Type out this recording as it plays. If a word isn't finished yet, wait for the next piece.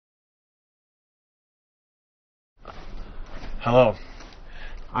Hello,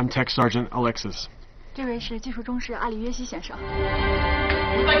 I'm Tech Sergeant Alexis. 这位是技术中士阿里约西先生。你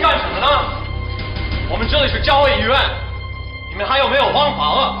们在干什么呢？我们这里是郊外医院，你们还有没有王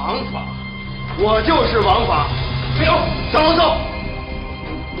法了？王法？我就是王法。没有，找走。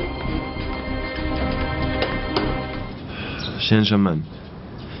先生们，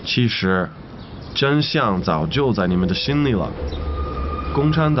其实真相早就在你们的心里了，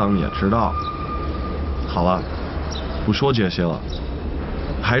共产党也知道。好了，不说这些了，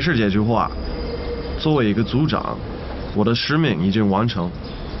还是这句话，作为一个组长，我的使命已经完成，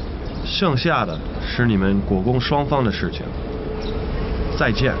剩下的是你们国共双方的事情。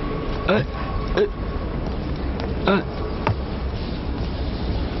再见。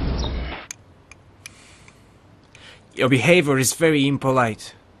Your behavior is very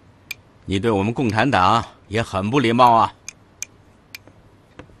impolite. 你对我们共产党也很不礼貌啊。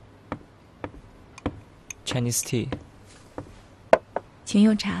Chinese tea. 请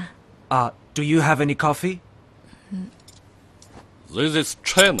用茶。Do you have any coffee? This is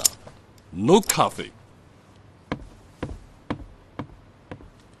China. No coffee.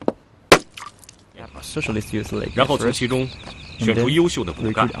 然后从其中选出优秀的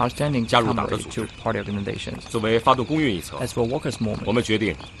骨干，加入党的组织。作为发动工运一侧，我们决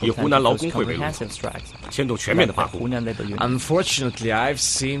定以湖南劳工会为路，牵动全面的罢工。Unfortunately, I've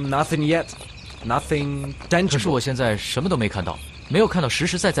seen nothing yet. Nothing tangible. 可是我现在什么都没看到，没有看到实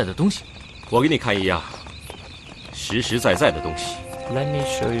实在在的东西。我给你看一样实实在在的东西。Let me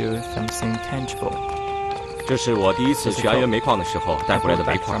show you something tangible. 这是我第一次去安源煤矿的时候带回来的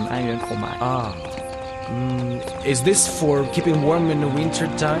煤矿。Is this for keeping warm in the winter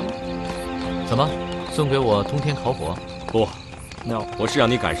time? 怎么，送给我冬天烤火？不，我是让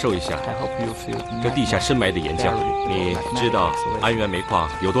你感受一下这地下深埋的岩浆。你知道安源煤矿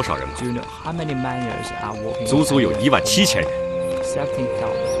有多少人吗？足足有17000人。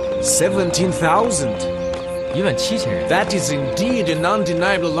17,000. 17000人。 That is indeed an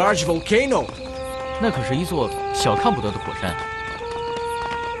undeniably large volcano. 那可是一座小看不得的火山。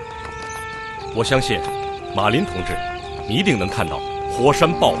我相信马林同志，你一定能看到火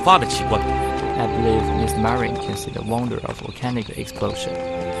山爆发的奇观。I believe Miss Marin can see the wonder of volcanic explosion.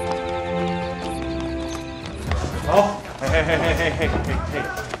 Oh, hey.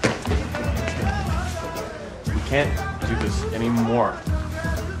 We can't do this anymore.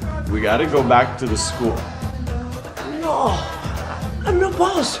 We gotta go back to the school. No, I'm your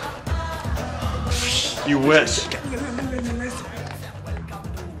boss. You wish.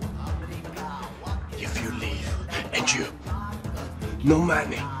 If you leave, and you, no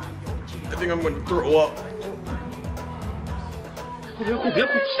money. I think I'm gonna throw up. 别哭！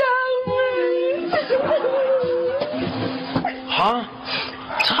啊！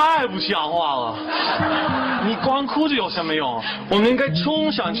太不像话了！你光哭着有什么用？我们应该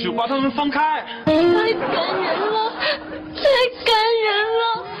冲上去把他们放开。太感人了，太感人了！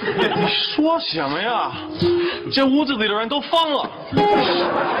你说什么呀？这屋子里的人都疯了。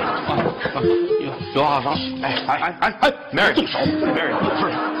有好伤！哎 ，Mary， 动手 ！Mary， 不是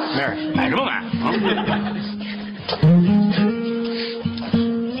Mary， 买什么买？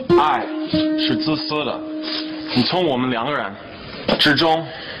爱是自私的，你从我们2个人之中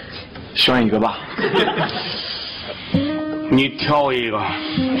选一个吧。你挑一个。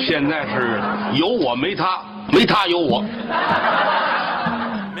现在是有我没他，没他有我。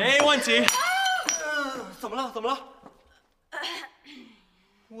没问题。怎么了？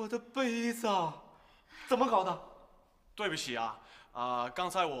我的杯子，怎么搞的？对不起啊，刚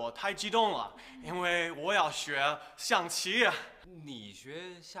才我太激动了，因为我要学象棋。你学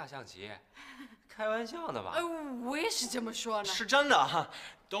下象棋？开玩笑呢吧？我也是这么说呢。是真的，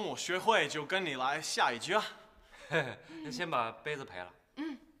等我学会就跟你来下一局。先把杯子赔了。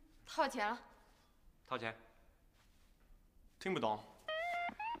掏钱了。掏钱。听不懂。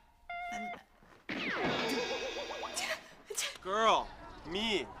Girl,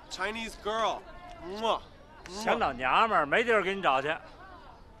 me, Chinese girl. 香港娘们儿没地儿给你找去。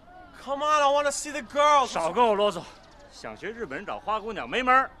Come on, I want to see the girl. 少跟我啰嗦，想学日本人找花姑娘没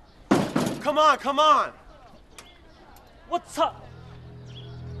门儿。Come on, come on. 我操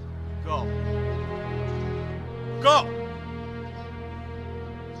 ！Go. Go.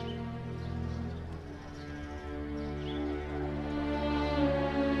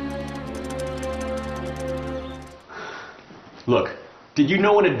 Look, did you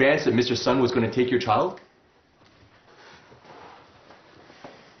know in advance that Mr. Sun was going to take your child?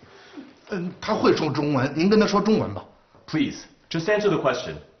 他会说中文，您跟他说中文吧。Please, just answer the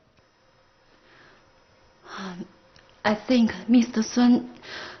question. I think Mr. Sun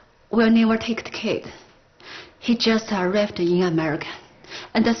will never take the kid. He just arrived in America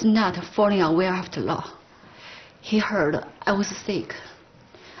and does not fully aware of the law. He heard I was sick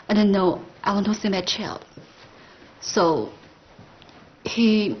and know I want to see my child. So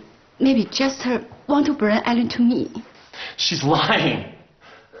he maybe just want to bring Ellen to me. She's lying.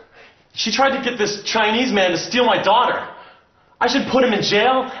 She tried to get this Chinese man to steal my daughter. I should put him in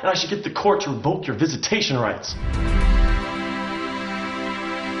jail, and I should get the court to revoke your visitation rights.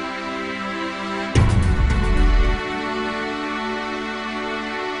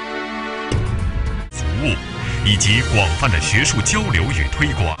 服务以及广泛的学术交流与推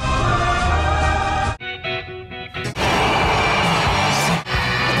广。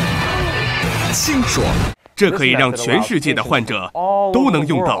清爽，这可以让全世界的患者都能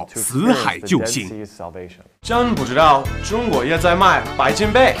用到死海救星。真不知道中国也在卖白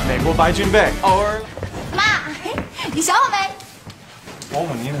金贝，美国白金贝。偶尔。妈，你想我没？伯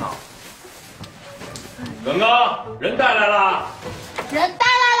母您好。刚刚人带来了。人带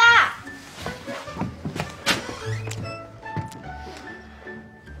来了。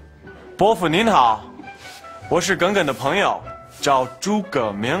 伯父您好，我是耿耿的朋友，叫诸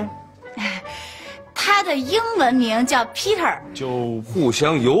葛明。他的英文名叫 Peter。就互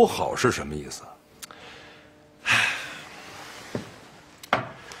相友好是什么意思？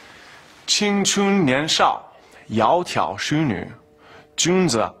青春年少，窈窕淑女，君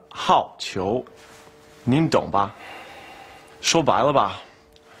子好逑，您懂吧？说白了吧，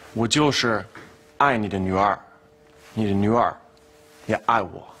我就是爱你的女儿，你的女儿也爱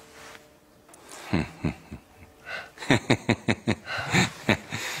我。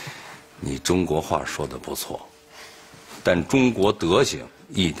 你中国话说的不错，但中国德行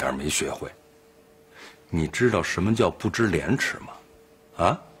一点没学会。你知道什么叫不知廉耻吗？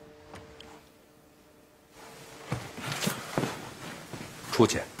啊？出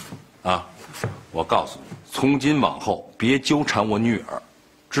去！啊！我告诉你，从今往后别纠缠我女儿，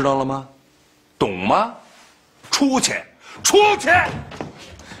知道了吗？懂吗？出去！出去！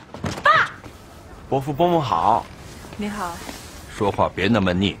 伯父伯母好，你好。说话别那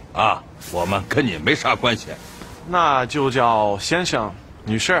么腻啊，我们跟你没啥关系。那就叫先生、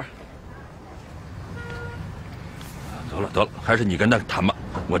女士。得了得了，还是你跟他谈吧，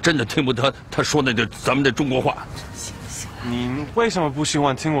我真的听不得他说那咱们的中国话。行行。您为什么不喜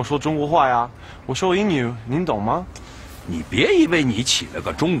欢听我说中国话呀？我说英语，您懂吗？你别以为你起了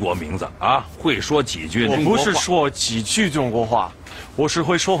个中国名字啊，会说几句中国话。我不是说几句中国话，我是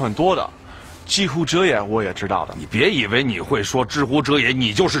会说很多的。 几乎遮掩我也知道的。你别以为你会说知乎者也，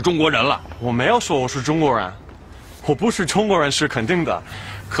你就是中国人了。我没有说我是中国人，我不是中国人是肯定的，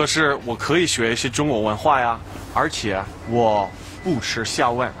可是我可以学一些中国文化呀，而且我不耻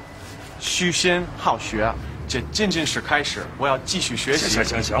下问，虚心好学，这仅仅是开始，我要继续学习。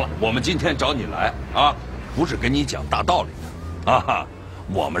行了，我们今天找你来啊，不是跟你讲大道理的啊，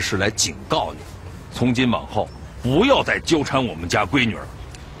我们是来警告你，从今往后不要再纠缠我们家闺女了。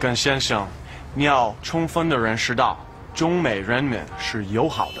耿先生。 你要充分地认识到，中美人民是友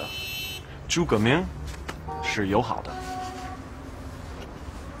好的，诸葛明是友好的。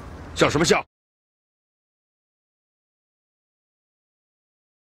笑什么笑？